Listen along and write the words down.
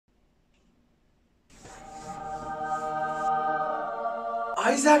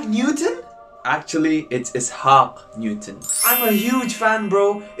Isaac Newton? Actually, it's Ishaq Newton. I'm a huge fan,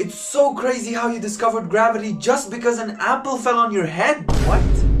 bro. It's so crazy how you discovered gravity just because an apple fell on your head. What?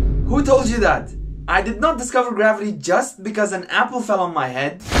 Who told you that? I did not discover gravity just because an apple fell on my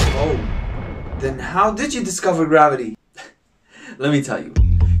head. Oh. Then how did you discover gravity? Let me tell you.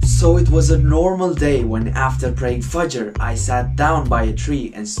 So it was a normal day when after praying Fajr, I sat down by a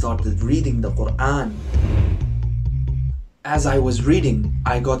tree and started reading the Quran. As I was reading,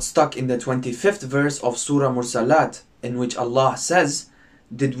 I got stuck in the 25th verse of Surah Mursalat, in which Allah says,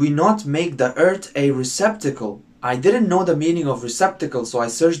 "Did we not make the earth a receptacle?" I didn't know the meaning of receptacle, so I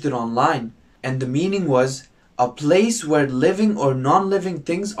searched it online, and the meaning was a place where living or non-living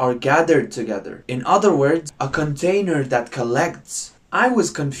things are gathered together. In other words, a container that collects. I was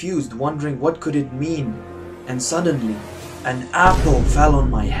confused, wondering what could it mean, and suddenly, an apple fell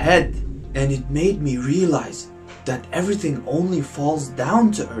on my head, and it made me realize that everything only falls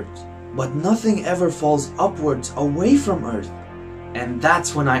down to earth, but nothing ever falls upwards away from earth. And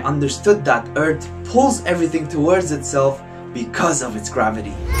that's when I understood that earth pulls everything towards itself because of its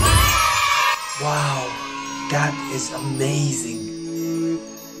gravity. Wow, that is amazing.